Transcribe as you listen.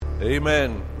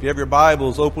Amen. If you have your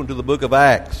Bibles, open to the book of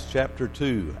Acts, chapter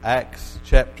 2. Acts,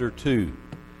 chapter 2.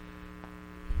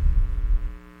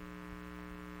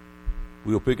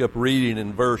 We'll pick up reading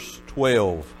in verse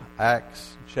 12.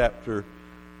 Acts, chapter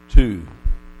 2.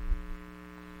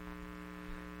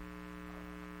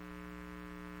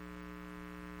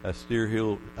 I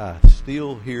still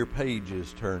hear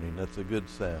pages turning. That's a good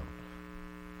sound.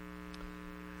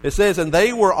 It says, "And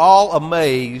they were all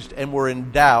amazed and were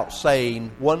in doubt, saying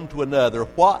one to another,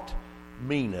 What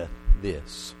meaneth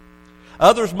this?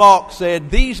 Others mocked,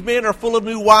 said, These men are full of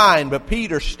new wine. But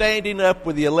Peter, standing up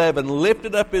with the 11,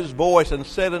 lifted up his voice and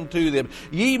said unto them,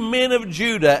 Ye men of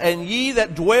Judah, and ye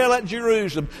that dwell at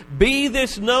Jerusalem, be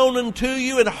this known unto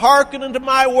you, and hearken unto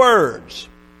my words.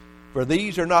 For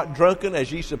these are not drunken,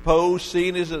 as ye suppose,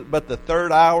 seeing it is but the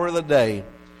third hour of the day.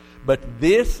 But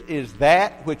this is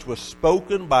that which was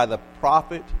spoken by the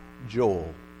prophet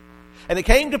Joel. And it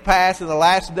came to pass in the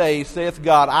last days, saith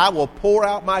God, I will pour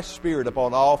out my Spirit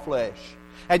upon all flesh.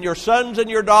 And your sons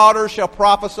and your daughters shall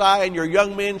prophesy, and your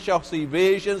young men shall see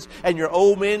visions, and your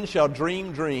old men shall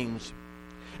dream dreams.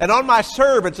 And on my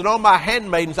servants and on my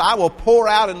handmaidens I will pour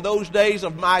out in those days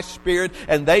of my Spirit,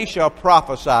 and they shall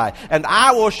prophesy. And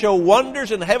I will show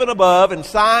wonders in heaven above, and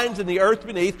signs in the earth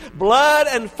beneath, blood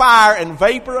and fire and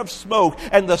vapor of smoke.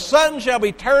 And the sun shall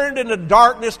be turned into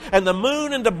darkness, and the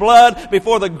moon into blood,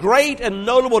 before the great and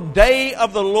notable day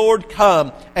of the Lord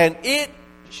come. And it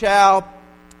shall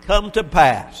come to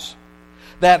pass,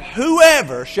 that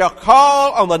whoever shall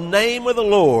call on the name of the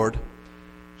Lord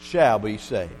shall be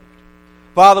saved."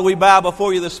 Father, we bow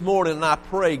before you this morning, and I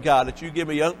pray, God, that you give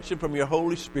me unction from your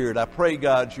Holy Spirit. I pray,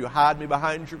 God, that you hide me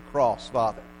behind your cross,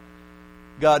 Father.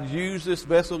 God, use this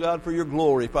vessel, God, for your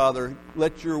glory, Father.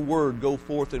 Let your word go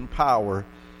forth in power.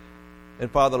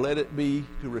 And, Father, let it be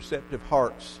to receptive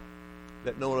hearts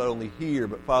that not only hear,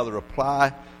 but, Father,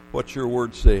 apply what your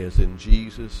word says. In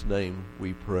Jesus' name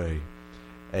we pray.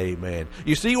 Amen.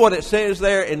 You see what it says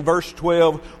there in verse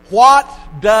 12? What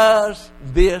does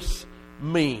this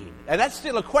mean? And that's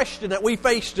still a question that we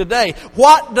face today.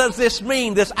 What does this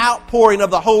mean, this outpouring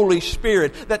of the Holy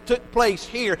Spirit that took place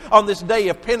here on this day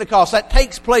of Pentecost, that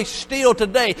takes place still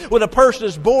today when a person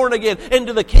is born again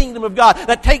into the kingdom of God,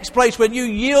 that takes place when you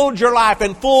yield your life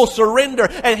in full surrender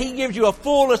and He gives you a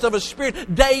fullness of His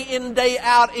Spirit day in, day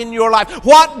out in your life?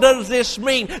 What does this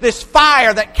mean? This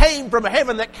fire that came from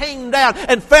heaven, that came down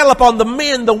and fell upon the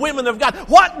men, the women of God.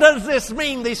 What does this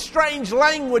mean? These strange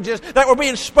languages that were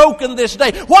being spoken this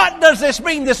day. What does this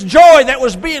mean? This joy that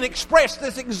was being expressed,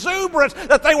 this exuberance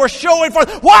that they were showing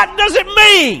forth. What does it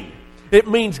mean? It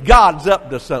means God's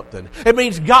up to something. It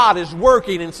means God is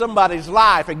working in somebody's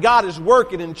life, and God is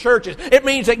working in churches. It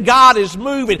means that God is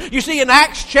moving. You see, in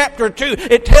Acts chapter 2,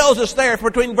 it tells us there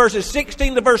between verses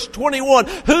 16 to verse 21,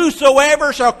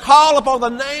 whosoever shall call upon the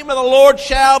name of the Lord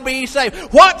shall be saved.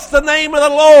 What's the name of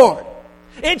the Lord?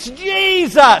 It's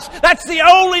Jesus. That's the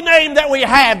only name that we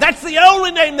have. That's the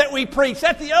only name that we preach.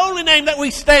 That's the only name that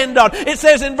we stand on. It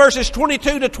says in verses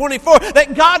 22 to 24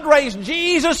 that God raised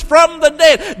Jesus from the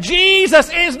dead.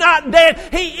 Jesus is not dead.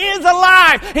 He is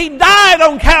alive. He died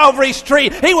on Calvary's tree.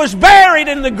 He was buried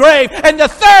in the grave. And the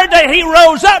third day He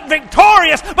rose up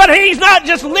victorious. But He's not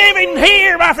just living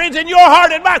here, my friends, in your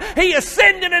heart and mind. He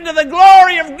ascended into the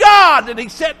glory of God, and He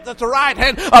sat at the right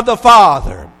hand of the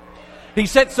Father. He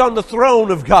sits on the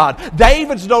throne of God.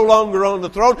 David's no longer on the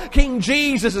throne. King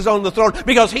Jesus is on the throne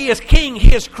because He is King,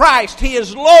 He is Christ, He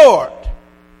is Lord.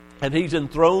 And He's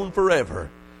enthroned forever.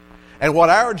 And what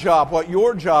our job, what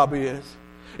your job is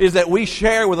that we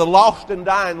share with a lost and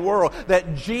dying world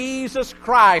that Jesus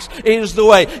Christ is the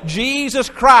way. Jesus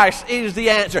Christ is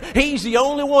the answer. He's the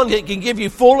only one that can give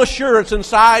you full assurance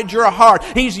inside your heart.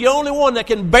 He's the only one that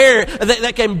can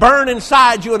that can burn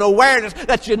inside you an awareness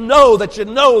that you know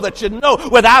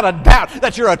without a doubt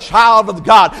that you're a child of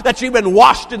God, that you've been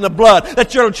washed in the blood,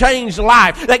 that you're a changed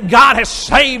life, that God has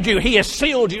saved you, He has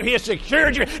sealed you, He has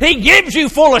secured you. He gives you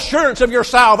full assurance of your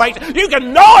salvation. You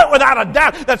can know it without a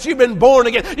doubt that you've been born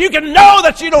again. You can know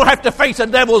that you don't have to face a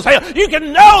devil's hell. You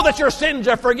can know that your sins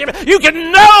are forgiven. You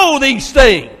can know these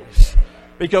things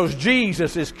because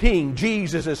Jesus is King.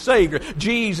 Jesus is Savior.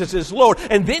 Jesus is Lord.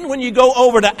 And then when you go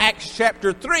over to Acts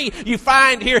chapter 3, you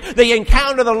find here they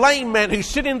encounter the lame man who's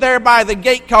sitting there by the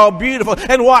gate called Beautiful.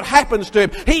 And what happens to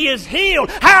him? He is healed.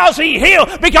 How's he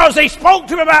healed? Because they spoke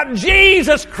to him about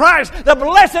Jesus Christ. The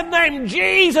blessed name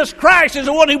Jesus Christ is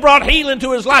the one who brought healing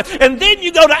to his life. And then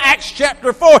you go to Acts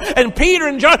chapter 4, and Peter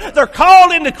and John, they're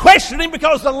called into questioning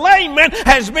because the lame man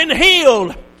has been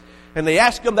healed. And they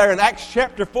ask him there in Acts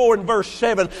chapter 4 and verse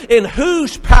 7, in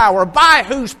whose power, by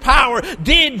whose power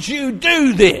did you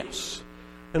do this?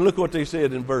 And look what they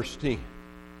said in verse 10.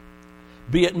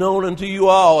 Be it known unto you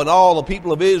all and all the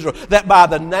people of Israel that by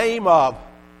the name of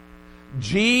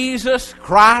Jesus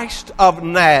Christ of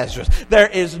Nazareth. There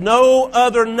is no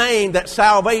other name that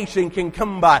salvation can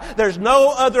come by. There's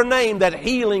no other name that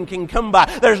healing can come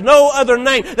by. There's no other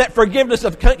name that forgiveness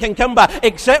can come by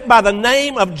except by the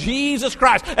name of Jesus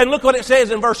Christ. And look what it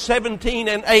says in verse 17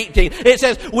 and 18. It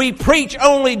says, we preach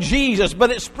only Jesus, but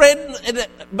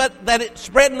that it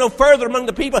spread no further among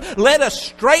the people. Let us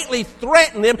straitly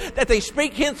threaten them that they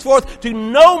speak henceforth to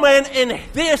no man in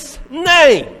this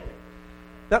name.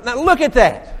 Now look at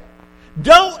that.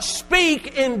 Don't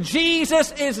speak in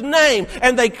Jesus' name.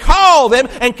 And they call them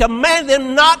and command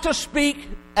them not to speak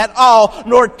at all,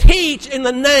 nor teach in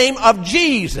the name of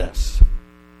Jesus.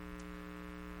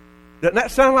 Doesn't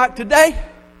that sound like today?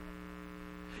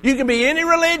 You can be any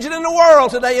religion in the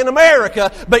world today in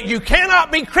America, but you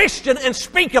cannot be Christian and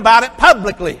speak about it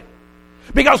publicly.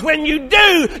 Because when you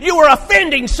do, you are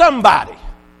offending somebody.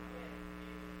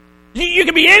 You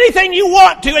can be anything you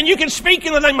want to, and you can speak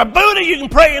in the name of Buddha, you can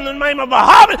pray in the name of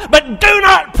Muhammad, but do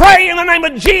not pray in the name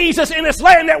of Jesus in this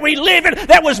land that we live in,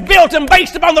 that was built and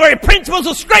based upon the very principles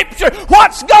of Scripture.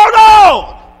 What's going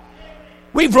on?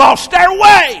 We've lost our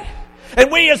way. And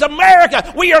we as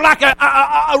America, we are like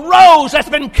a rose that's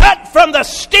been cut from the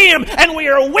stem, and we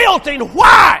are wilting.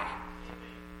 Why?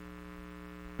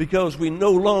 Because we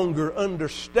no longer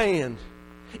understand.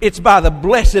 It's by the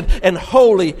blessed and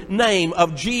holy name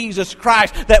of Jesus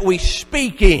Christ that we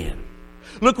speak in.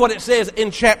 Look what it says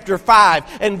in chapter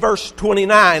 5 and verse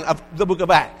 29 of the book of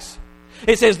Acts.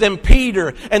 It says, then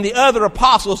Peter and the other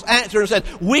apostles answered and said,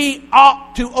 we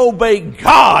ought to obey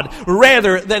God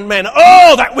rather than man.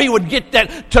 Oh, that we would get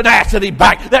that tenacity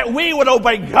back, that we would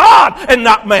obey God and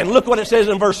not man. Look what it says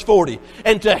in verse 40.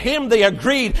 And to him they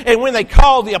agreed, and when they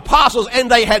called the apostles,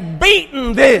 and they had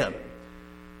beaten them.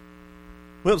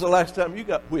 When was the last time you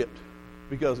got whipped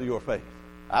because of your faith?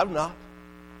 I've not.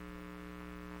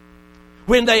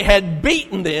 When they had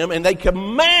beaten them, and they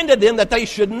commanded them that they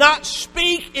should not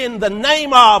speak in the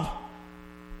name of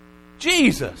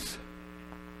Jesus.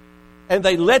 And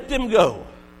they let them go.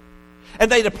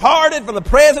 And they departed from the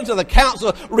presence of the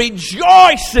council,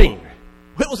 rejoicing.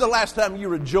 When was the last time you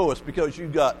rejoiced because you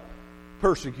got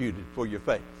persecuted for your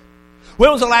faith?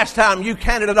 When was the last time you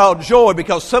counted it all joy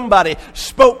because somebody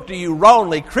spoke to you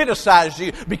wrongly, criticized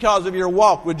you because of your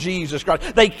walk with Jesus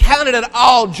Christ? They counted it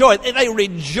all joy. They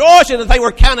rejoiced in that they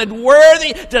were counted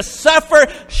worthy to suffer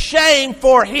shame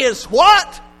for His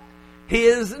what?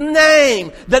 His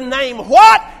name. The name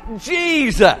what?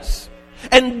 Jesus.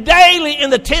 And daily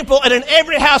in the temple and in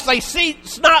every house they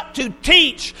cease not to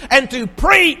teach and to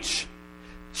preach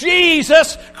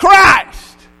Jesus Christ.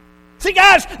 See,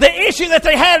 guys, the issue that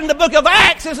they had in the book of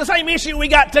Acts is the same issue we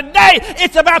got today.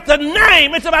 It's about the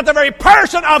name. It's about the very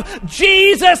person of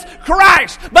Jesus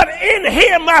Christ. But in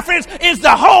Him, my friends, is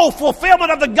the whole fulfillment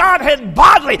of the Godhead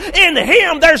bodily. In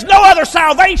Him, there's no other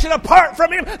salvation apart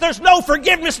from Him. There's no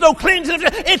forgiveness, no cleansing.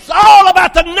 It's all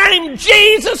about the name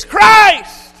Jesus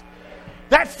Christ.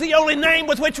 That's the only name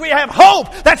with which we have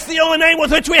hope. That's the only name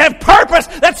with which we have purpose.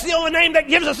 That's the only name that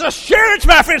gives us assurance,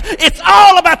 my friends. It's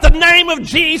all about the name of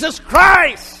Jesus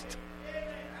Christ.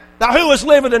 Now, who was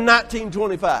living in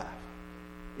 1925?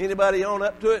 Anybody on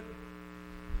up to it?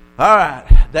 All right.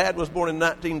 Dad was born in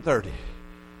 1930.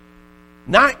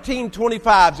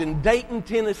 1925's in Dayton,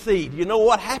 Tennessee. Do you know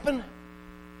what happened?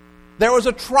 There was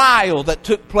a trial that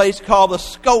took place called the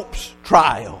Scopes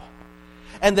trial.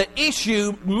 And the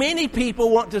issue, many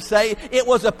people want to say it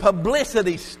was a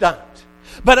publicity stunt.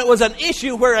 But it was an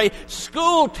issue where a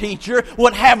school teacher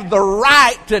would have the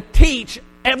right to teach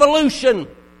evolution.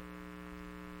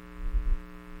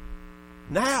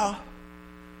 Now,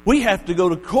 we have to go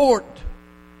to court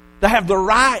to have the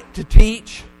right to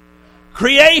teach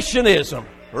creationism.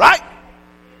 Right?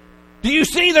 Do you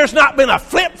see there's not been a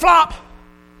flip-flop?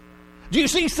 Do you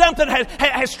see something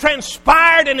has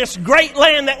transpired in this great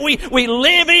land that we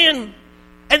live in?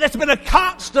 And it's been a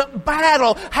constant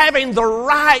battle having the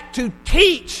right to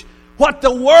teach what the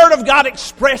Word of God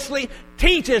expressly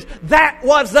teaches. That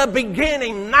was the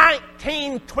beginning,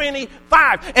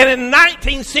 1925. And in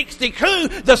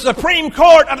 1962, the Supreme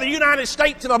Court of the United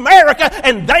States of America,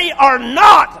 and they are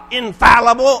not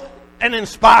infallible and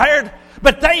inspired,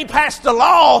 but they passed a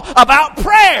law about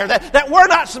prayer, that we're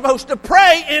not supposed to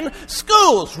pray in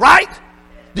schools, right?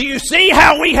 Do you see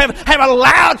how we have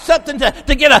allowed something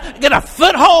to get a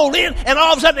foothold in, and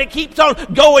all of a sudden it keeps on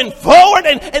going forward,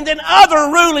 and then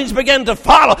other rulings begin to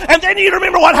follow. And then you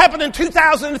remember what happened in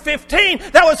 2015.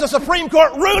 That was a Supreme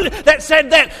Court ruling that said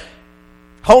that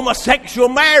homosexual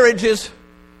marriage is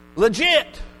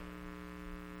legit.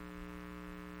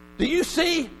 Do you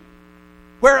see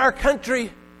where our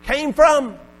country came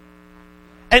from?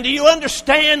 And do you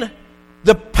understand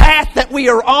the path that we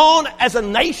are on as a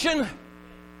nation?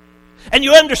 And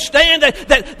you understand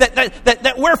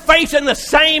that we're facing the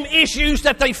same issues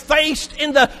that they faced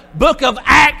in the book of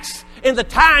Acts, in the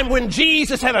time when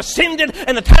Jesus had ascended,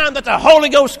 and the time that the Holy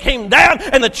Ghost came down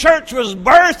and the church was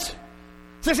birthed.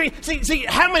 See,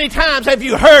 how many times have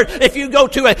you heard, if you go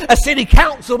to a city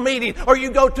council meeting or you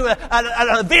go to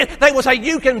an event, they will say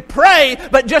you can pray,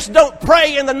 but just don't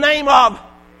pray in the name of.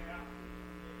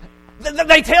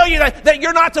 They tell you that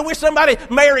you're not to wish somebody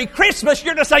Merry Christmas,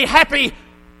 you're to say Happy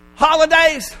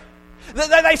Holidays.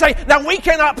 They say, now we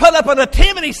cannot put up a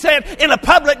nativity set in a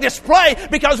public display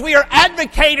because we are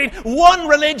advocating one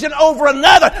religion over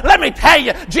another. Let me tell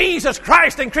you, Jesus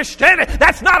Christ and Christianity,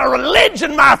 that's not a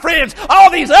religion, my friends. All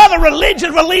these other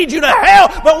religions will lead you to hell,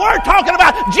 but we're talking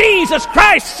about Jesus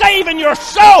Christ saving your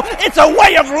soul. It's a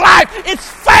way of life. It's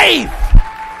faith.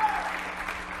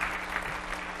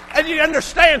 And you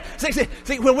understand,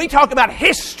 see, when we talk about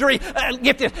history,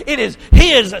 get this, it is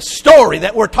His story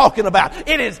that we're talking about.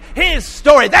 It is His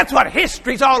story. That's what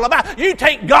history's all about. You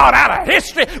take God out of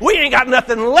history, we ain't got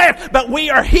nothing left, but we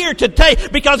are here today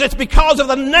because it's because of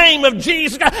the name of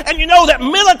Jesus. And you know that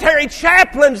military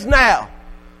chaplains now,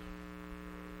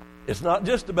 it's not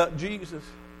just about Jesus.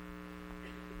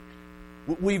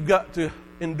 We've got to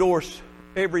endorse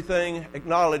everything,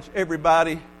 acknowledge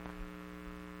everybody.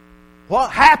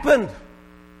 What happened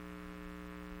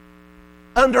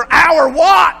under our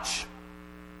watch?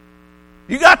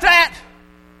 You got that?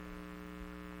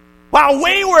 While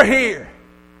we were here.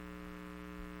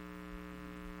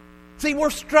 See, we're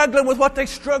struggling with what they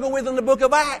struggle with in the book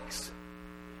of Acts.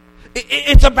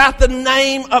 It's about the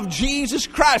name of Jesus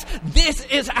Christ. This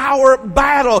is our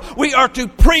battle. We are to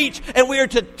preach and we are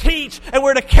to teach and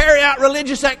we're to carry out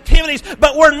religious activities,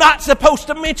 but we're not supposed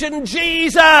to mention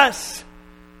Jesus.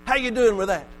 How you doing with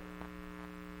that?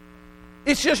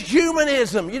 It's just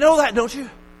humanism. You know that, don't you?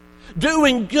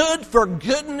 Doing good for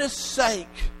goodness sake.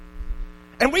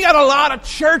 And we got a lot of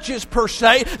churches, per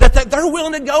se, that they're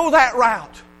willing to go that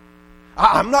route.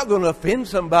 I'm not going to offend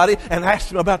somebody and ask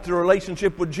them about their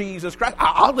relationship with Jesus Christ.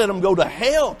 I'll let them go to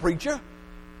hell, preacher.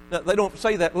 Now, they don't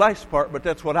say that last part, but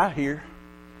that's what I hear.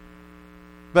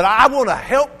 But I want to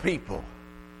help people.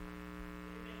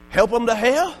 Help them to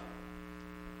hell?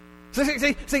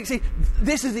 See,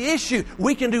 this is the issue.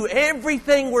 We can do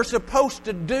everything we're supposed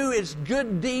to do as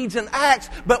good deeds and acts,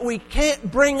 but we can't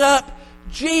bring up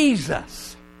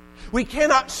Jesus. We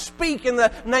cannot speak in the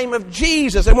name of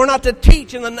Jesus, and we're not to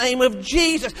teach in the name of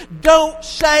Jesus. Don't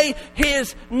say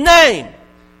His name.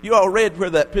 You all read where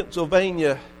that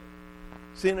Pennsylvania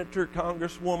senator,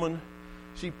 congresswoman,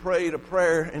 she prayed a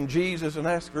prayer in Jesus and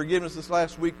asked forgiveness this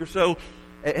last week or so,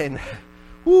 and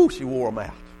she wore them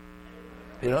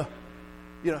out.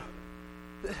 You know,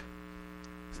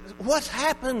 what's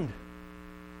happened?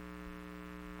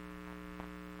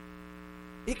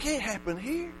 It can't happen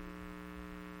here.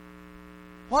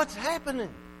 What's happening?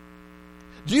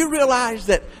 Do you realize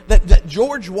that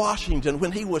George Washington,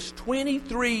 when he was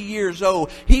 23 years old,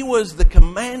 he was the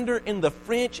commander in the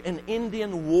French and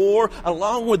Indian War,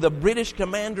 along with the British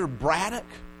commander Braddock?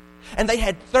 And they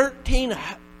had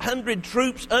 1,300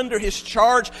 troops under his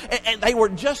charge, and they were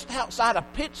just outside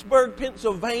of Pittsburgh,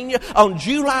 Pennsylvania, on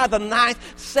July the 9th,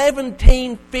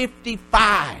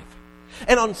 1755.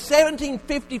 And on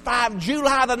 1755,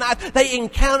 July the 9th, they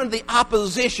encountered the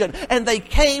opposition. And they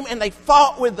came and they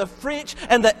fought with the French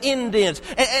and the Indians.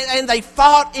 And they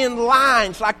fought in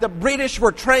lines like the British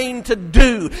were trained to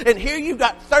do. And here you've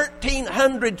got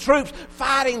 1,300 troops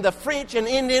fighting the French and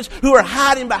Indians who are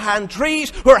hiding behind trees,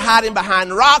 who are hiding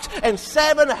behind rocks. And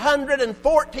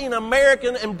 714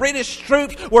 American and British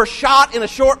troops were shot in a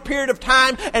short period of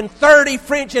time. And 30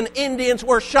 French and Indians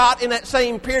were shot in that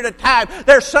same period of time.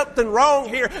 There's something wrong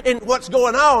here in what's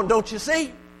going on, don't you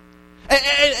see?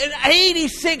 And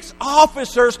 86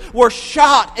 officers were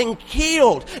shot and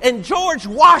killed. And George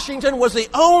Washington was the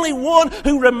only one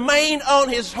who remained on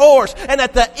his horse. And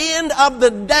at the end of the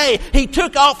day, he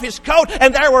took off his coat,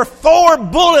 and there were 4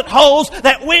 bullet holes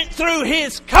that went through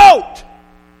his coat.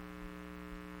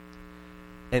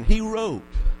 And he wrote,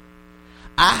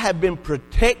 "I have been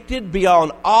protected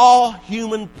beyond all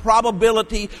human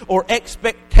probability or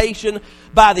expectation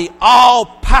by the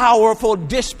all-powerful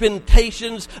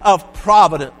dispensations of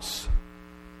providence."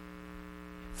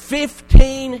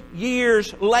 15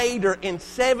 years later, in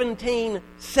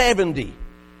 1770,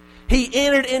 he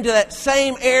entered into that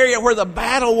same area where the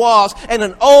battle was, and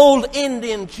an old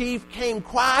Indian chief came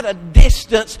quite a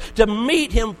distance to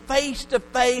meet him face to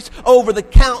face over the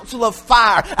Council of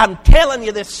Fire. I'm telling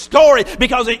you this story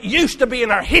because it used to be in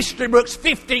our history books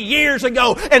 50 years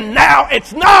ago, and now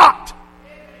it's not.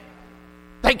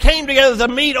 They came together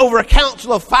to meet over a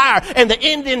council of fire, and the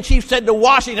Indian chief said to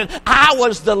Washington, I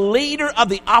was the leader of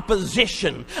the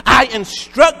opposition. I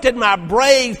instructed my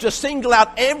braves to single out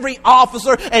every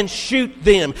officer and shoot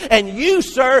them. And you,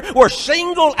 sir, were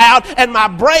singled out, and my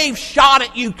braves shot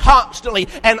at you constantly.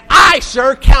 And I,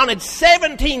 sir, counted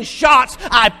 17 shots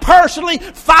I personally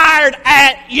fired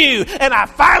at you. And I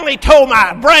finally told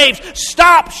my braves,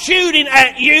 stop shooting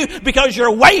at you because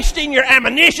you're wasting your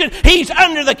ammunition. He's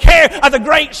under the care of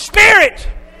the Great Spirit.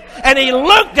 And he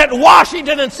looked at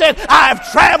Washington and said, I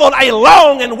have traveled a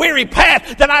long and weary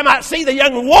path that I might see the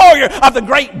young warrior of the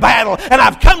great battle. And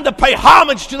I've come to pay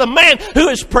homage to the man who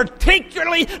is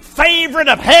particularly favorite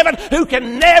of heaven, who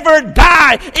can never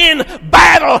die in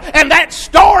battle. And that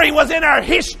story was in our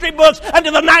history books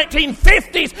until the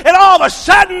 1950s, and all of a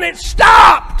sudden it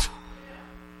stopped.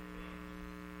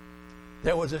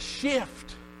 There was a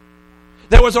shift.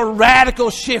 There was a radical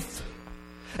shift.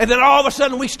 And then all of a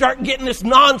sudden we start getting this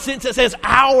nonsense that says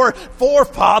our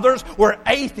forefathers were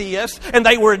atheists and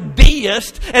they were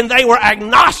deists and they were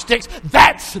agnostics.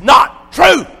 That's not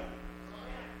true.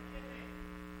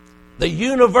 The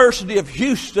University of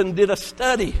Houston did a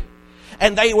study,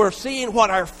 and they were seeing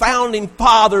what our founding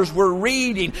fathers were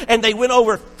reading. And they went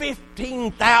over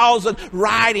 15,000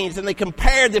 writings, and they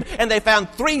compared them, and they found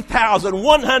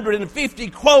 3,150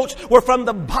 quotes were from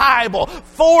the Bible,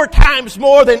 4 times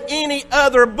more than any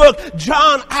other book.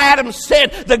 John Adams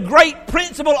said the great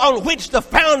principle on which the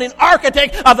founding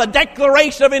architect of the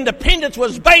Declaration of Independence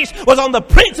was based was on the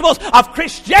principles of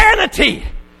Christianity.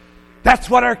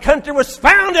 That's what our country was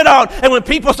founded on. And when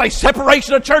people say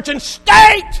separation of church and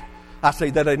state, I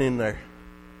say that ain't in there,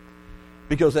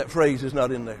 because that phrase is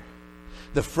not in there.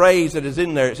 The phrase that is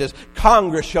in there, it says,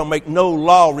 Congress shall make no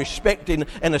law respecting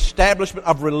an establishment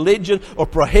of religion or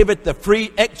prohibit the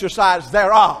free exercise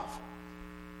thereof.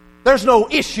 There's no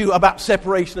issue about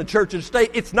separation of church and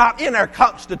state. It's not in our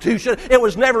Constitution. It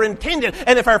was never intended.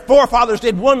 And if our forefathers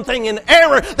did one thing in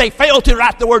error, they failed to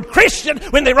write the word Christian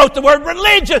when they wrote the word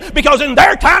religion, because in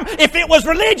their time, if it was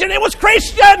religion, it was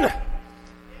Christian.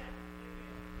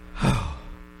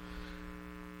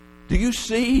 Do you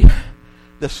see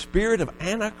the spirit of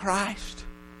Antichrist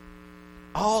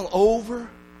all over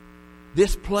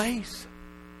this place?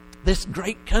 This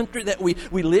great country that we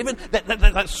live in,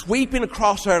 that's sweeping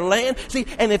across our land. See,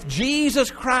 and if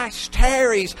Jesus Christ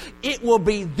tarries, it will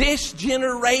be this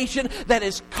generation that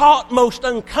is caught most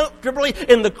uncomfortably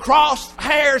in the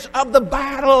crosshairs of the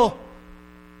battle.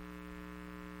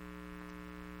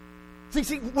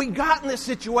 See, we got in this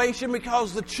situation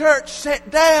because the church sat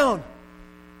down.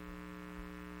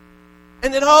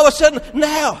 And then all of a sudden,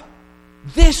 now,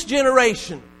 this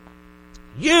generation,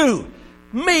 you,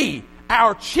 me,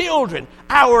 our children,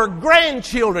 our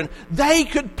grandchildren, they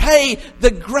could pay the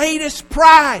greatest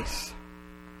price.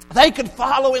 They could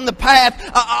follow in the path,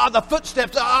 the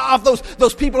footsteps of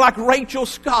those people like Rachel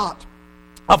Scott,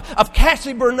 of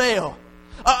Cassie Burnell,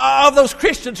 of those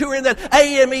Christians who were in that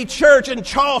AME church in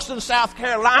Charleston, South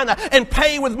Carolina, and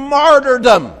pay with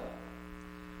martyrdom.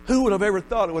 Who would have ever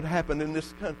thought it would happen in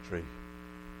this country?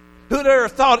 Who would have ever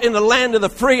thought in the land of the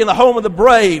free and the home of the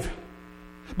brave?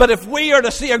 But if we are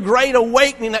to see a great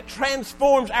awakening that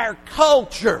transforms our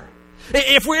culture,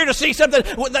 if we're to see something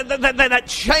that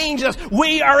changes us,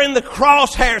 we are in the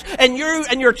crosshairs. And you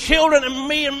and your children and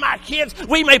me and my kids,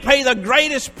 we may pay the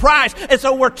greatest price. And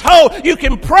so we're told you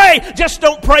can pray, just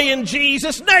don't pray in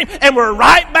Jesus' name. And we're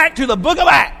right back to the book of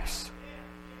Acts.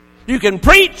 You can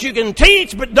preach, you can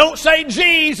teach, but don't say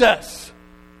Jesus.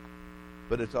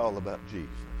 But it's all about Jesus.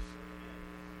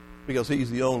 Because He's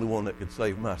the only one that could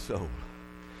save my soul.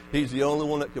 He's the only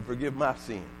one that could forgive my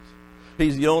sins.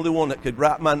 He's the only one that could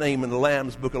write my name in the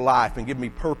Lamb's Book of Life and give me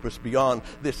purpose beyond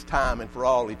this time and for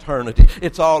all eternity.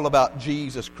 It's all about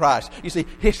Jesus Christ. You see,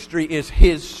 history is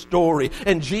His story.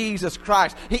 And Jesus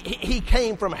Christ, He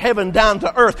came from heaven down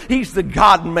to earth. He's the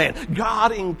God-man,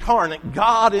 God incarnate,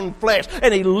 God in flesh.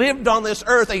 And He lived on this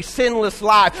earth a sinless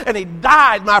life. And He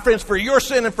died, my friends, for your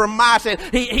sin and for my sin.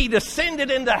 He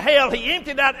descended into hell. He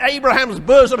emptied out Abraham's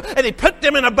bosom and He put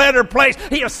them in a better place.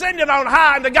 He ascended on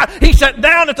high unto God. He sat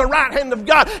down at the right hand of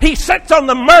God. He sits on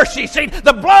the mercy seat.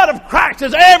 The blood of Christ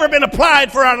has ever been applied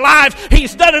for our lives.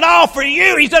 He's done it all for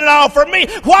you. He's done it all for me.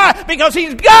 Why? Because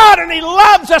He's God and He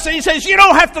loves us, and He says you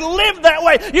don't have to live that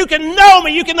way. You can know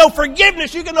me. You can know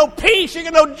forgiveness. You can know peace. You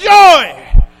can know joy.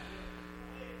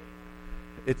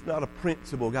 It's not a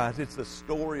principle, guys. It's the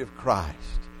story of Christ.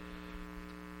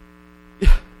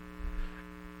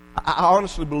 I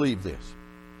honestly believe this.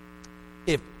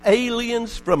 If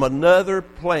aliens from another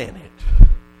planet,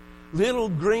 little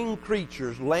green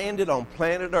creatures, landed on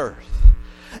planet Earth,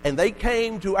 and they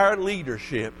came to our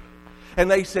leadership, and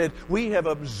they said, we have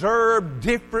observed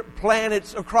different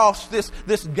planets across this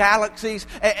galaxies,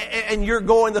 and you're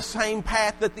going the same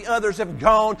path that the others have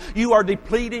gone. You are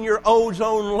depleting your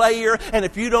ozone layer, and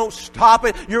if you don't stop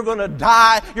it, you're going to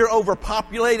die. You're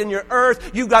overpopulating your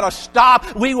earth. You've got to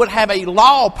stop. We would have a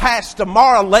law passed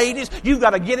tomorrow, ladies. You've got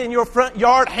to get in your front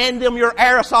yard, hand them your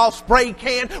aerosol spray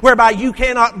can, whereby you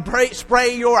cannot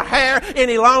spray your hair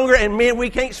any longer, and men, we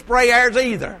can't spray ours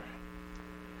either.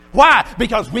 Why?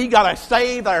 Because we got to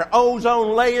save our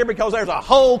ozone layer because there's a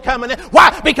hole coming in.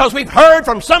 Why? Because we've heard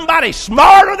from somebody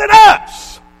smarter than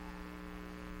us.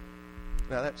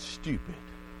 Now that's stupid.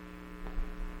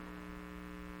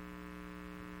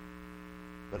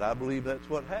 But I believe that's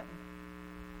what happened.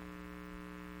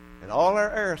 And all our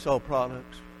aerosol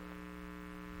products,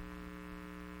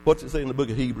 what's it say in the book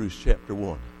of Hebrews chapter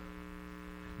 1?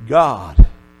 God,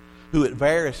 who at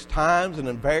various times and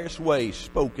in various ways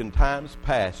spoke in times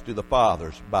past to the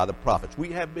fathers by the prophets.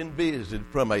 We have been visited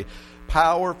from a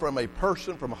power, from a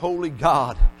person, from a holy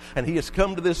God. And He has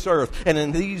come to this earth, and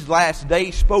in these last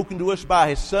days spoken to us by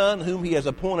His Son, whom He has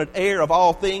appointed heir of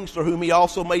all things, through whom He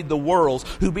also made the worlds,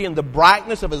 who being the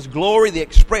brightness of His glory, the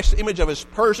express image of His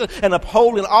person, and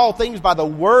upholding all things by the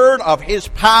word of His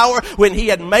power, when He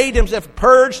had made Himself,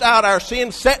 purged out our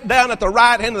sins, sat down at the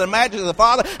right hand of the majesty of the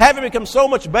Father, having become so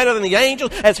much better than the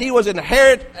angels, as He was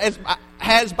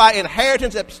has by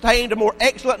inheritance obtained a more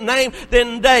excellent name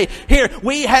than they. Here,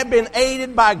 we have been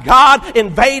aided by God,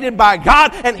 invaded by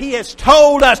God, and He has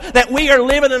told us that we are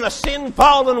living in a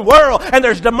sin-fallen world, and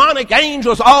there's demonic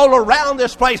angels all around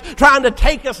this place trying to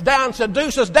take us down,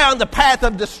 seduce us down the path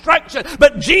of destruction.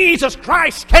 But Jesus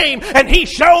Christ came, and He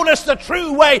showed us the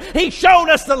true way. He showed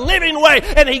us the living way,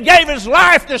 and He gave His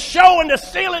life to show and to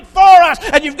seal it for us.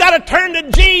 And you've got to turn to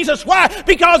Jesus. Why?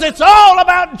 Because it's all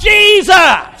about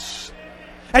Jesus.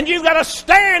 And you've got to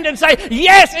stand and say,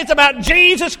 yes, it's about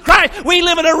Jesus Christ. We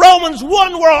live in a Romans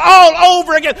 1 world all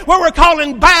over again, where we're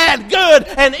calling bad good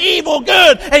and evil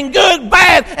good and good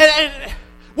bad. And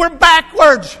we're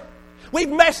backwards. We've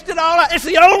messed it all up. It's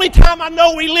the only time I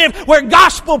know we live where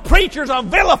gospel preachers are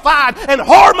vilified and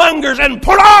whoremongers and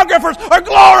pornographers are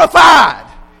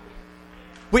glorified.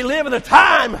 We live in a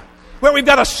time where we've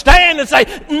got to stand and say,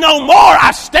 no more.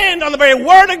 I stand on the very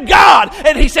word of God.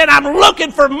 And He said, I'm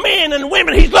looking for men and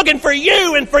women. He's looking for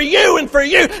you and for you and for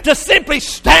you to simply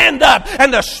stand up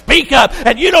and to speak up.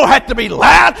 And you don't have to be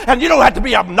loud, and you don't have to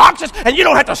be obnoxious, and you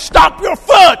don't have to stomp your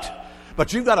foot.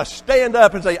 But you've got to stand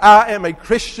up and say, I am a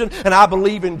Christian, and I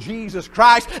believe in Jesus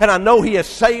Christ, and I know He has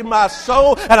saved my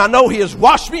soul, and I know He has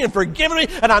washed me and forgiven me,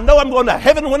 and I know I'm going to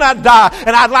heaven when I die.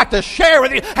 And I'd like to share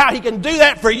with you how He can do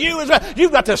that for you as well.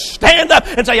 You've got to stand up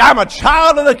and say, I'm a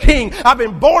child of the King. I've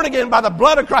been born again by the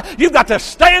blood of Christ. You've got to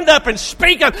stand up and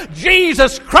speak of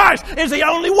Jesus Christ is the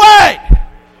only way.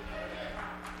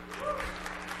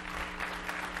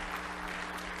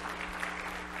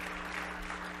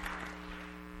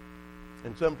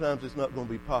 And sometimes it's not going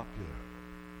to be popular.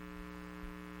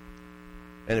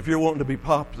 And if you're wanting to be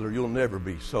popular, you'll never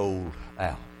be sold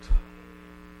out.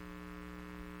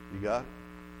 You got it?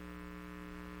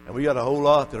 And we got a whole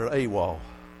lot that are AWOL.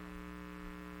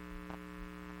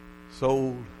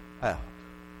 Sold out.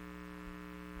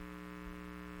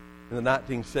 In the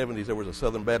 1970s, there was a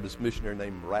Southern Baptist missionary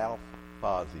named Ralph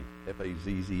Fazzi,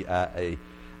 F-A-Z-Z-I-A-I-E,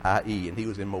 and he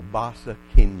was in Mombasa,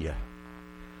 Kenya.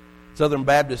 Southern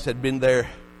Baptists had been there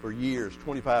for years,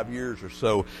 25 years or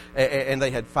so, and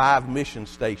they had 5 mission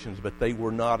stations, but they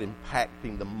were not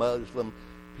impacting the Muslim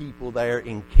people there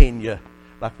in Kenya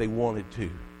like they wanted to.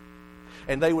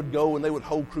 And they would go and they would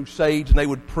hold crusades and they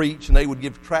would preach and they would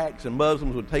give tracts, and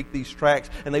Muslims would take these tracts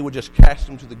and they would just cast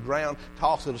them to the ground,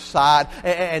 toss it aside,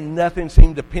 and nothing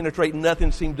seemed to penetrate,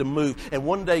 nothing seemed to move. And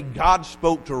one day God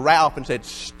spoke to Ralph and said,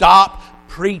 stop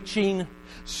preaching,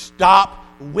 stop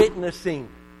witnessing.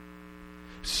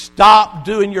 Stop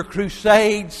doing your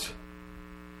crusades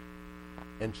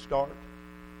and start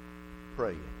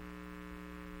praying.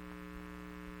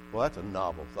 Well, that's a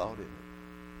novel thought, isn't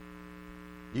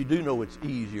it? You do know it's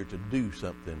easier to do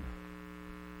something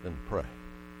than pray.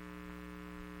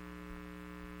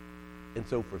 And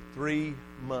so for 3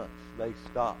 months, they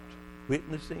stopped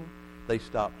witnessing, they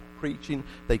stopped preaching,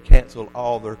 they canceled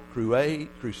all their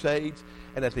crusades.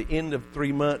 And at the end of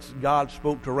 3 months, God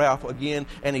spoke to Ralph again,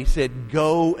 and He said,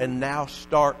 go and now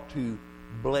start to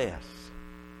bless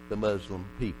the Muslim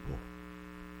people.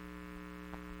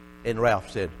 And Ralph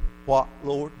said, "What,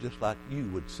 Lord?" Just like you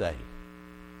would say.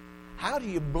 How do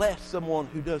you bless someone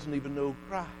who doesn't even know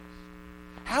Christ?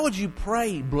 How would you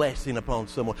pray blessing upon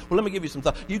someone? Well, let me give you some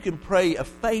thought. You can pray a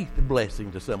faith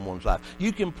blessing to someone's life.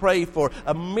 You can pray for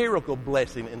a miracle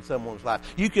blessing in someone's life.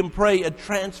 You can pray a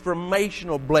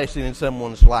transformational blessing in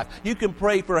someone's life. You can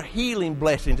pray for healing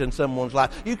blessings in someone's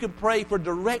life. You can pray for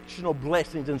directional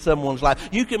blessings in someone's life.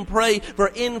 You can pray for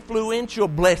influential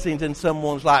blessings in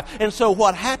someone's life. And so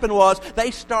what happened was they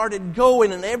started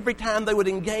going, and every time they would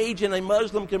engage in a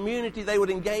Muslim community, they would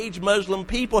engage Muslim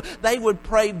people, they would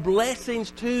pray blessings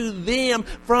to them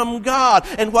from God.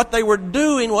 And what they were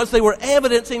doing was they were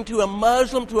evidencing to a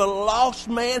Muslim, to a lost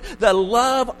man, the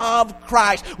love of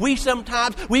Christ. We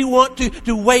sometimes want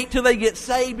to wait till they get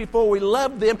saved before we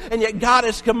love them, and yet God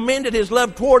has commended His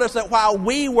love toward us that while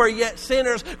we were yet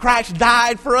sinners, Christ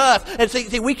died for us. And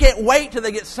see, we can't wait till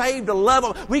they get saved to love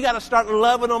them. We got to start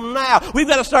loving them now. We've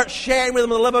got to start sharing with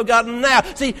them the love of God now.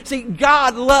 See,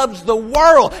 God loves the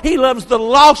world. He loves the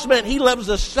lost man. He loves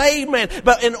the saved man.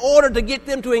 But in order to get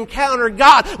them to encounter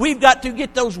God, we've got to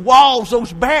get those walls,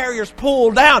 those barriers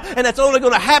pulled down. And that's only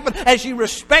going to happen as you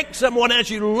respect someone, as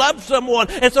you love someone.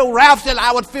 And so Ralph said,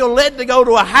 I would feel led to go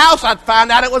to a house. I'd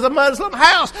find out it was a Muslim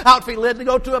house. I would feel led to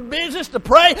go to a business to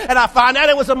pray, and I find out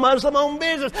it was a Muslim-owned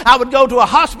business. I would go to a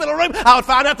hospital room. I would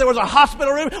find out there was a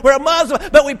hospital room where a Muslim,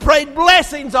 but we prayed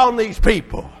blessings on these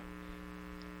people.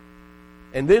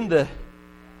 And then the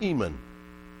imam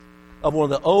of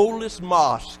one of the oldest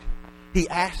mosques, he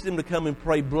asked him to come and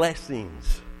pray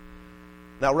blessings.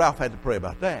 Now, Ralph had to pray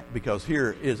about that because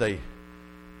here is a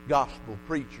gospel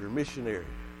preacher, missionary,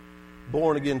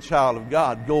 born-again child of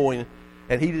God going,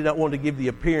 and he did not want to give the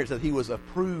appearance that he was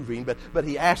approving, but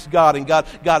he asked God, and God,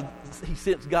 he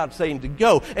sensed God saying to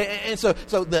go. And so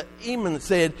the imam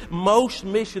said, most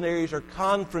missionaries are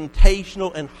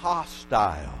confrontational and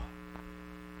hostile.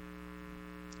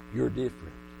 You're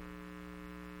different.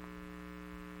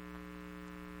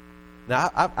 Now,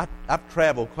 I've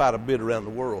traveled quite a bit around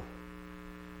the world.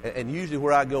 And usually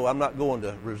where I go, I'm not going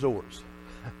to resorts.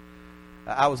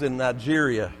 I was in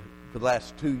Nigeria for the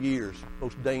last 2 years,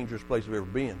 most dangerous place I've ever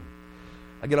been.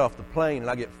 I get off the plane and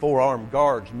I get 4 armed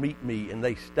guards meet me, and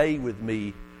they stay with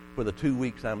me for the 2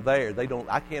 weeks I'm there.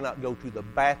 I cannot go to the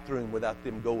bathroom without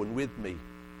them going with me.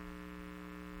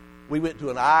 We went to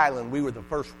an island. We were the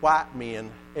first white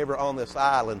men ever on this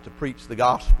island to preach the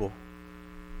gospel.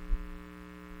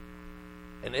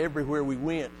 And everywhere we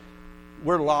went,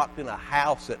 we're locked in a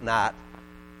house at night.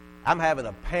 I'm having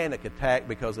a panic attack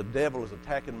because the devil is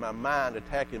attacking my mind,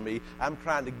 attacking me. I'm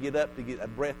trying to get up to get a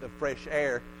breath of fresh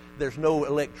air. There's no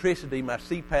electricity. My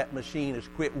CPAP machine has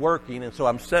quit working, and so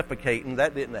I'm suffocating.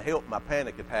 That didn't help my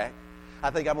panic attack. I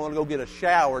think I'm going to go get a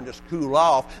shower and just cool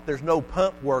off. There's no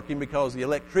pump working because the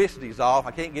electricity's off.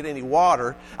 I can't get any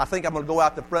water. I think I'm going to go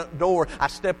out the front door. I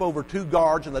step over 2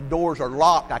 guards and the doors are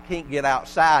locked. I can't get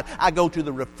outside. I go to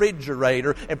the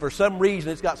refrigerator, and for some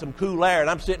reason it's got some cool air, and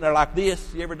I'm sitting there like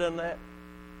this. You ever done that?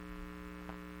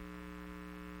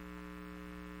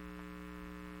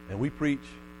 And we preach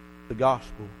the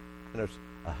gospel, and there's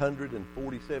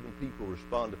 147 people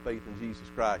respond to faith in Jesus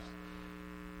Christ.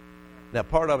 Now,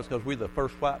 part of it's because we're the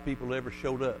first white people who ever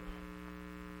showed up.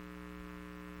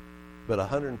 But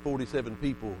 147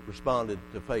 people responded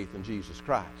to faith in Jesus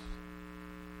Christ.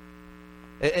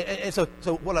 And so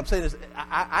what I'm saying is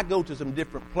I go to some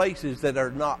different places that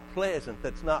are not pleasant,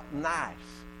 that's not nice.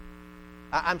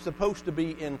 I'm supposed to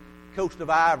be in Coast of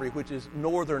Ivory, which is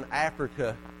northern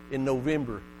Africa, in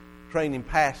November, training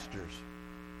pastors.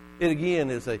 It again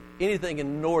is anything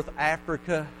in North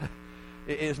Africa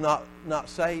is not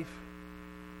safe.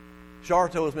 Char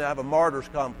tells me I have a martyr's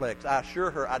complex. I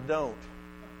assure her I don't.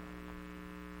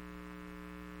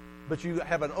 But you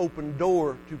have an open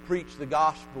door to preach the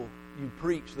gospel. You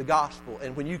preach the gospel.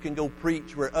 And when you can go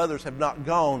preach where others have not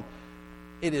gone,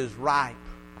 it is ripe.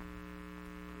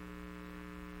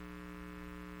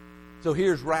 So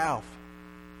here's Ralph.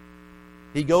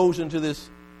 He goes into this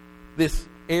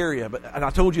area. And I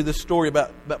told you this story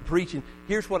about preaching.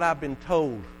 Here's what I've been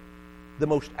told. The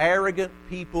most arrogant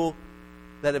people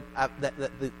that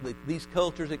these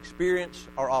cultures experience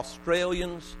are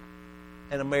Australians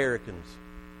and Americans.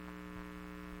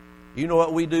 You know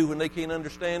what we do when they can't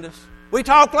understand us? We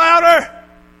talk louder!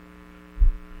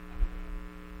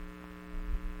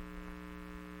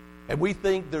 And we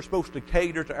think they're supposed to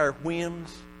cater to our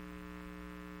whims.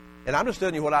 And I'm just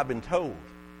telling you what I've been told.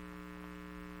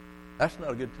 That's not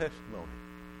a good testimony.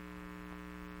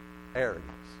 Arrogance.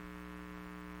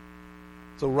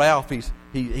 So Ralph,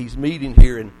 he's meeting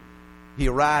here, and he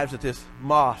arrives at this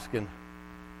mosque, and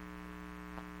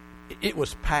it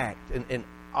was packed. And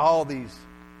all these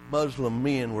Muslim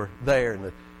men were there,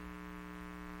 and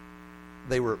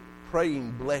they were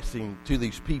praying blessing to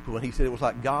these people. And he said it was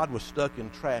like God was stuck in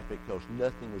traffic because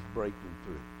nothing was breaking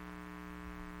through.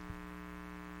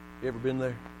 You ever been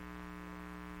there?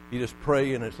 You just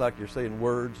pray, and it's like you're saying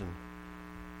words, and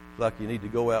it's like you need to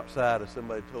go outside, as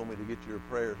somebody told me, to get your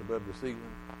prayers above the ceiling.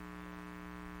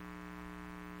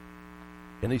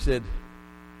 And he said,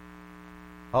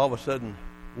 all of a sudden,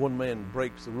 one man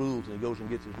breaks the rules, and he goes and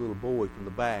gets his little boy from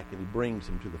the back, and he brings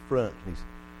him to the front, and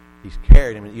he's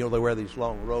carrying him. And they wear these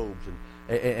long robes,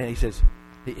 and he says,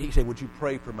 he said, would you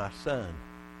pray for my son?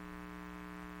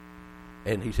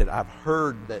 And he said, I've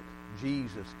heard that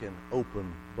Jesus can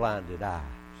open blinded eyes.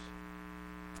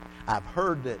 I've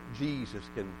heard that Jesus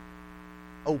can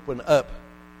open up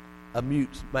a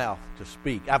mute's mouth to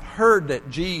speak. I've heard that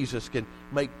Jesus can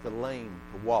make the lame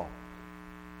to walk.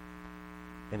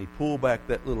 And he pulled back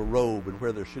that little robe, and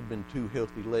where there should have been two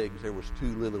healthy legs, there was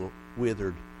two little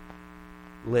withered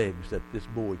legs that this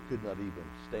boy could not even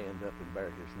stand up and bear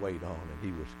his weight on, and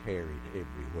he was carried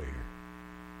everywhere,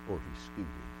 or he scooted.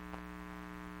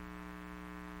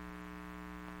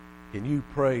 Can you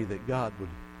pray that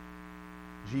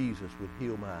Jesus would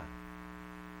heal my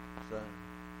son?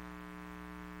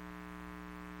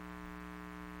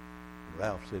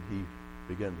 Ralph said he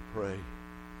began to pray.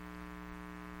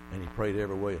 And he prayed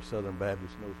every way a Southern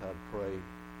Baptist knows how to pray, and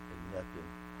nothing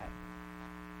happened.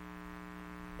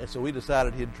 And so we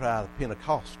decided he'd try the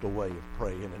Pentecostal way of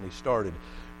praying, and he started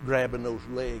grabbing those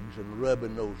legs and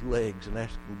rubbing those legs and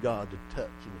asking God to touch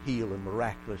and heal and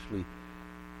miraculously.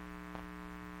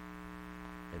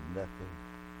 And nothing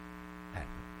happened.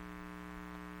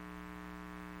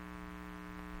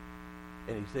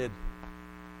 And he said,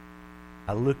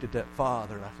 I looked at that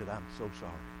father and I said, I'm so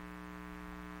sorry.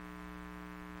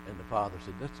 And the father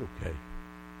said, that's okay.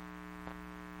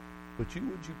 But would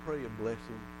you pray a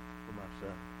blessing for my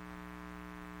son?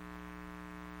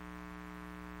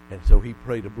 And so he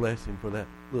prayed a blessing for that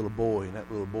little boy, and that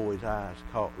little boy's eyes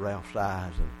caught Ralph's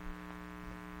eyes,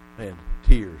 and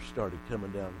tears started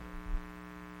coming down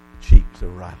the cheeks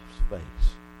of Ralph's face.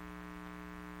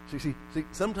 See,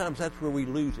 sometimes that's where we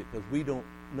lose it, because we don't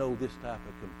know this type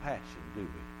of compassion, do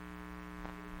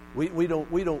we? We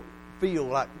don't feel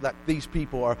like these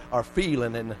people are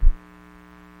feeling. And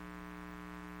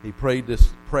he prayed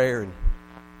this prayer, and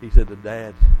he said the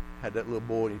dad had that little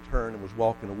boy, and he turned and was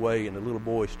walking away, and the little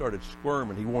boy started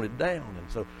squirming. He wanted down,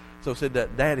 and so said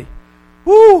that daddy,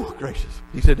 whoo, gracious.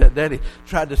 He said that daddy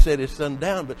tried to set his son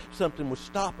down, but something was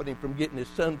stopping him from getting his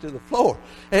son to the floor.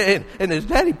 And his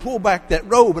daddy pulled back that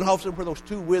robe, and all of a sudden where those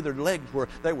two withered legs were,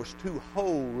 there was two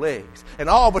whole legs. And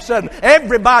all of a sudden,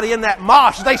 everybody in that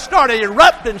mosque, they started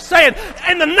erupting, saying,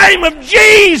 in the name of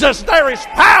Jesus, there is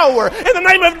power. In the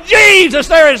name of Jesus,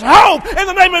 there is hope. In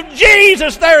the name of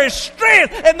Jesus, there is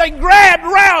strength. And they grabbed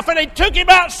Ralph, and they took him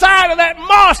outside of that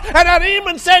mosque. And that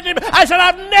demon said to him, I said,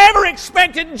 I've never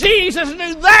expected Jesus to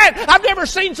do that. I've never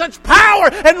seen such power.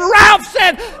 And Ralph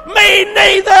said, me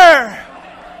neither.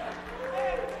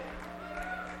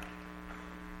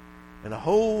 And a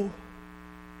whole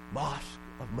mosque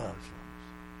of Muslims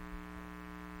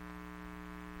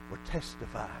were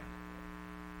testifying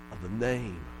of the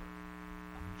name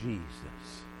of Jesus.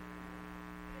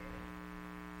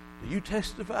 Do you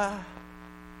testify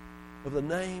of the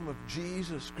name of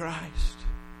Jesus Christ?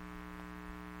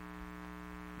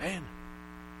 Man,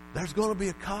 there's going to be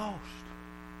a cost.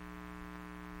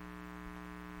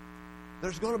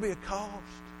 There's going to be a cost.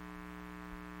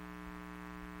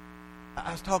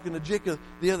 I was talking to Jicka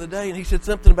the other day, and he said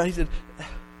something about, he said,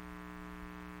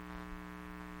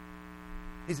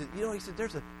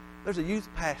 there's a youth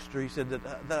pastor, he said, that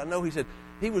I know, he said,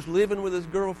 he was living with his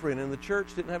girlfriend, and the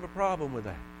church didn't have a problem with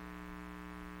that.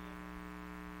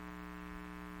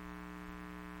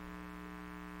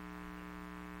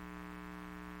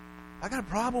 I got a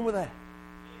problem with that.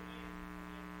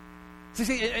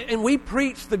 See, and we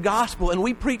preach the gospel, and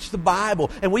we preach the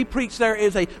Bible, and we preach there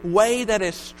is a way that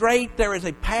is straight, there is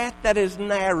a path that is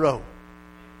narrow.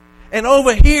 And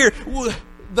over here,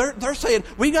 they're saying,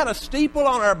 we got a steeple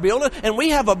on our building, and we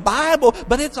have a Bible,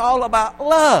 but it's all about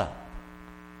love.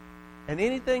 And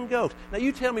anything goes. Now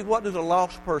you tell me, what does a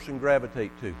lost person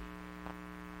gravitate to?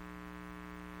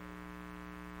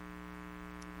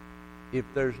 If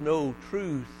there's no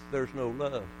truth, there's no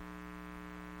love.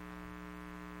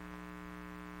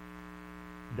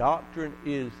 Doctrine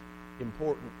is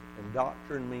important, and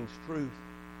doctrine means truth.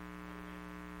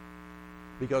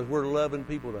 Because we're loving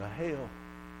people to hell.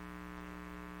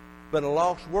 But a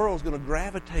lost world is going to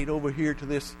gravitate over here to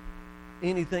this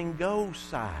anything goes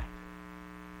side.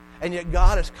 And yet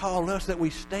God has called us that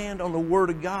we stand on the Word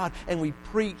of God and we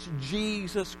preach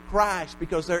Jesus Christ,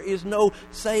 because there is no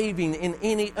saving in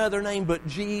any other name but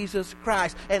Jesus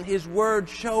Christ. And His Word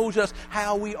shows us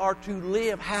how we are to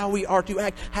live, how we are to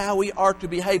act, how we are to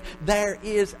behave. There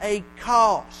is a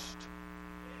cost.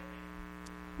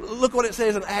 Look what it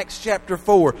says in Acts chapter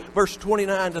 4, verse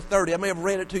 29 to 30. I may have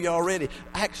read it to you already.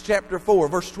 Acts chapter 4,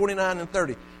 verse 29 and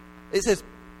 30. It says,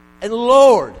 "And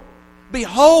Lord,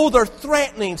 behold their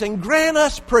threatenings, and grant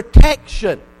us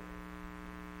protection."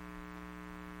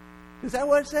 Is that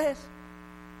what it says?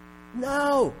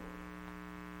 No.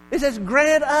 It says,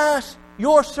 "Grant us,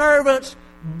 your servants,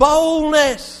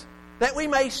 boldness, that we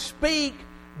may speak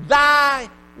thy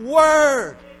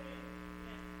word.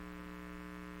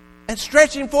 And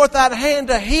stretching forth thy hand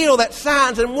to heal, that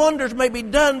signs and wonders may be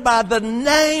done by the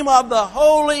name of the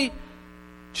Holy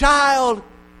Child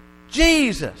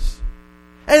Jesus."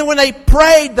 And when they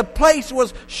prayed, the place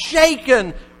was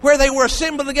shaken where they were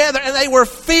assembled together, and they were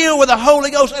filled with the Holy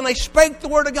Ghost, and they spake the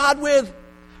word of God with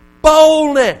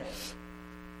boldness.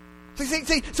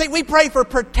 See, we pray for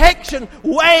protection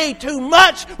way too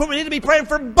much when we need to be praying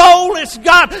for boldness.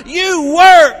 God, you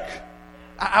work.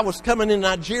 I was coming in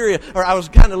Nigeria, or I was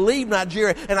kind of leaving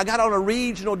Nigeria, and I got on a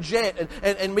regional jet,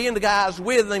 and me and the guys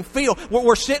with named Phil,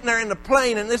 we're sitting there in the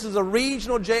plane, and this is a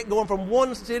regional jet going from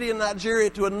one city in Nigeria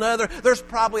to another. There's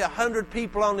probably 100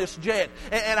 people on this jet,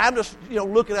 and I'm just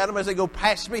looking at them as they go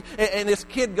past me, and this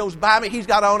kid goes by me. He's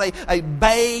got on a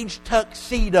beige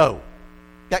tuxedo.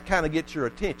 That kind of gets your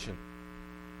attention.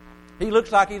 He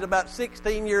looks like he's about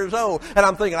 16 years old, and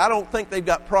I'm thinking, I don't think they've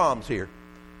got proms here.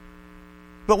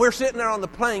 But we're sitting there on the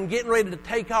plane getting ready to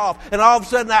take off, and all of a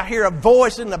sudden I hear a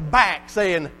voice in the back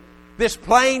saying, "This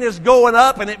plane is going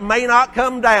up and it may not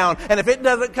come down. And if it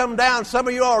doesn't come down, some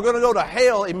of you all are going to go to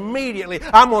hell immediately.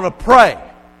 I'm going to pray."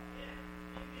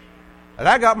 And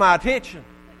that got my attention.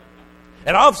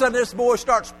 And all of a sudden this boy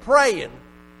starts praying,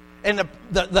 and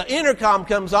the intercom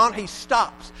comes on. He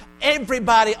stops.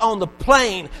 Everybody on the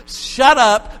plane shut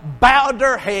up, bowed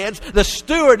their heads. The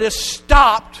stewardess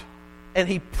stopped. And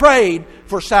he prayed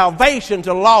for salvation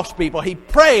to lost people. He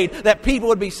prayed that people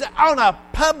would be on a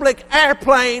public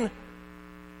airplane.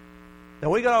 Now,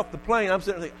 we got off the plane. I'm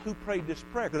sitting there thinking, who prayed this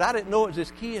prayer? Because I didn't know it was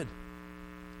this kid.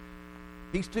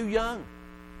 He's too young.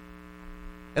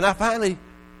 And I finally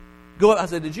go up. I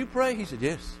said, "Did you pray?" He said,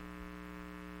 "Yes."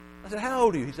 I said, "How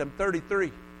old are you?" He said, "I'm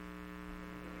 33.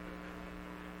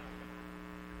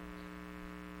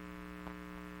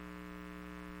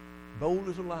 Bold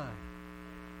as a lion.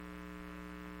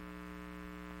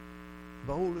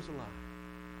 Bold as a lion.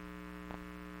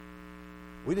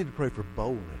 We need to pray for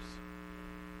boldness.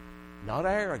 Not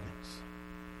arrogance.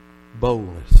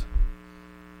 Boldness.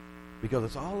 Because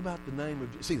it's all about the name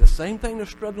of Jesus. See, the same thing they're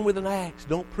struggling with in Acts.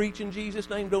 Don't preach in Jesus'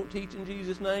 name. Don't teach in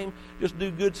Jesus' name. Just do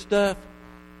good stuff.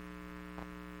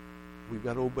 We've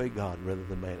got to obey God rather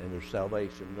than man. And there's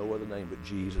salvation, no other name but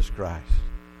Jesus Christ.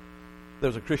 There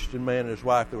was a Christian man and his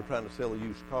wife. They were trying to sell a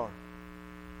used car.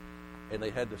 And they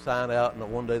had to sign out,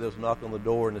 and one day there was a knock on the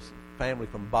door, and this family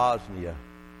from Bosnia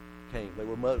came. They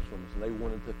were Muslims, and they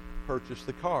wanted to purchase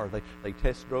the car. They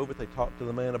test drove it. They talked to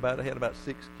the man about it. They had about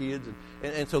 6 kids,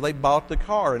 and so they bought the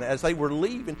car. And as they were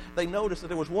leaving, they noticed that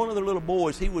there was one of their little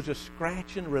boys. He was just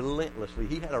scratching relentlessly.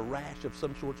 He had a rash of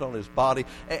some sorts on his body.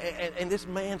 And this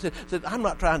man said, "I'm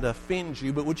not trying to offend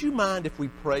you, but would you mind if we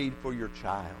prayed for your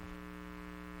child?"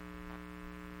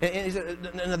 And he said,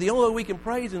 "The only way we can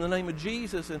pray is in the name of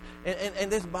Jesus."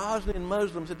 And this Bosnian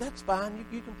Muslim said, "That's fine.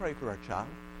 You can pray for our child."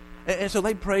 And so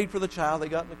they prayed for the child. They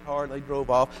got in the car and they drove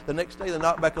off. The next day they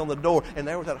knocked back on the door, and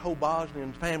there was that whole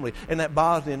Bosnian family. And that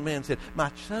Bosnian man said,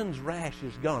 "My son's rash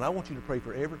is gone. I want you to pray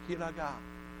for every kid I got."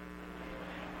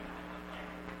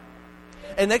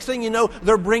 And next thing you know,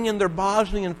 they're bringing their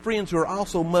Bosnian friends who are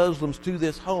also Muslims to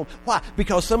this home. Why?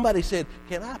 Because somebody said,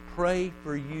 "Can I pray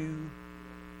for you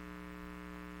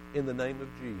in the name of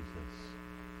Jesus?"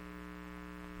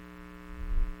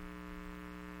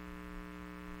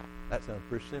 That sounds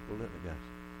pretty simple, doesn't it, guys?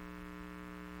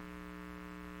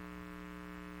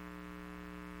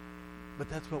 But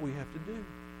that's what we have to do.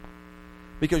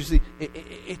 Because, you see,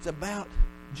 it's about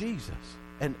Jesus.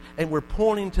 And we're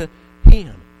pointing to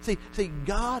Him. See,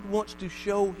 God wants to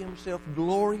show Himself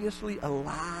gloriously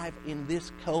alive in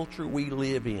this culture we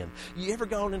live in. You ever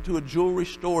gone into a jewelry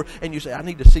store and you say, "I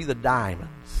need to see the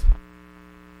diamonds"?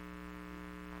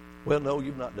 Well, no,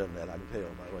 you've not done that, I can tell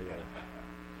by the way.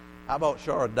 I bought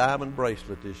Char a diamond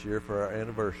bracelet this year for our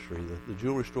anniversary. The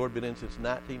jewelry store had been in since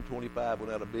 1925,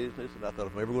 went out of business, and I thought,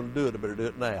 if I'm ever going to do it, I better do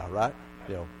it now, right?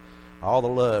 All the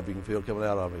love you can feel coming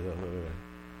out of me.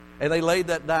 And they laid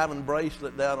that diamond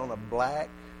bracelet down on a black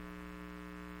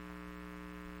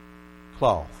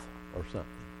cloth or something.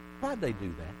 Why'd they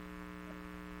do that?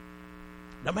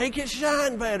 To make it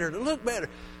shine better, to look better.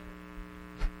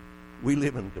 We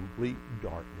live in complete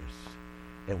darkness.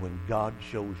 And when God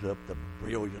shows up, the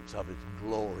brilliance of His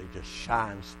glory just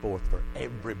shines forth for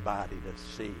everybody to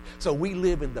see. So we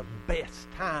live in the best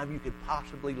time you could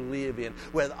possibly live in,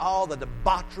 with all the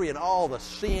debauchery and all the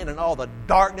sin and all the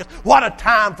darkness. What a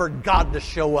time for God to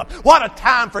show up. What a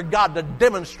time for God to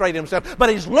demonstrate Himself.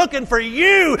 But He's looking for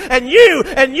you and you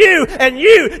and you and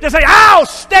you to say, I'll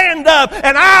stand up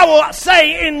and I will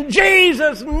say in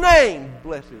Jesus' name,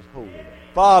 bless His holy name.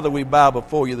 Father, we bow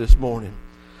before you this morning.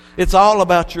 It's all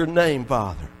about your name,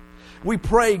 Father. We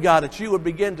pray, God, that you would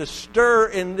begin to stir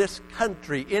in this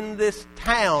country, in this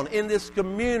town, in this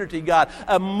community, God,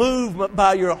 a movement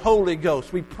by your Holy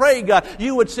Ghost. We pray, God,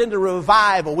 you would send a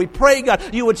revival. We pray,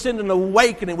 God, you would send an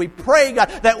awakening. We pray, God,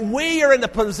 that we are in the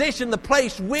position, the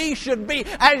place we should be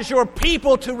as your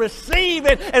people to receive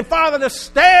it. And, Father, to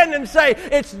stand and say,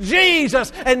 it's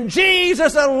Jesus and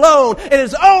Jesus alone. It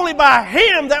is only by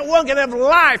Him that one can have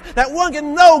life, that one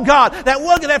can know God, that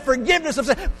one can have forgiveness of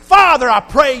sin. Father, I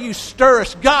pray you stir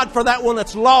us, God, for that one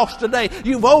that's lost today.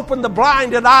 You've opened the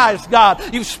blinded eyes,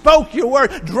 God. You've spoke your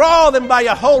word. Draw them by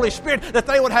your Holy Spirit that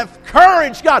they would have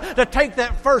courage, God, to take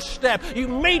that first step. You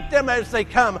meet them as they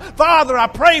come. Father, I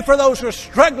pray for those who are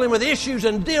struggling with issues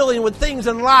and dealing with things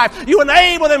in life. You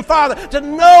enable them, Father, to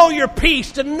know your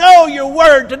peace, to know your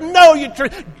word, to know your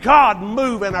truth. God,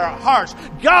 move in our hearts.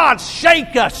 God,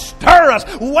 shake us, stir us,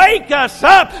 wake us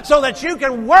up so that you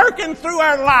can work in through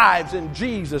our lives in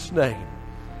Jesus' name.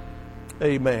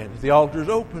 Amen. If the altar is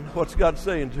open, what's God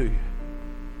saying to you?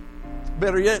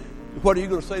 Better yet, what are you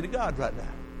going to say to God right now?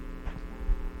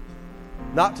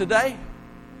 Not today.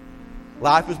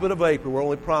 Life has been a vapor. We're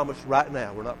only promised right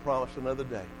now. We're not promised another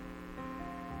day.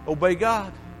 Obey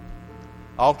God.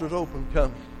 Altar's open.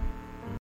 Come.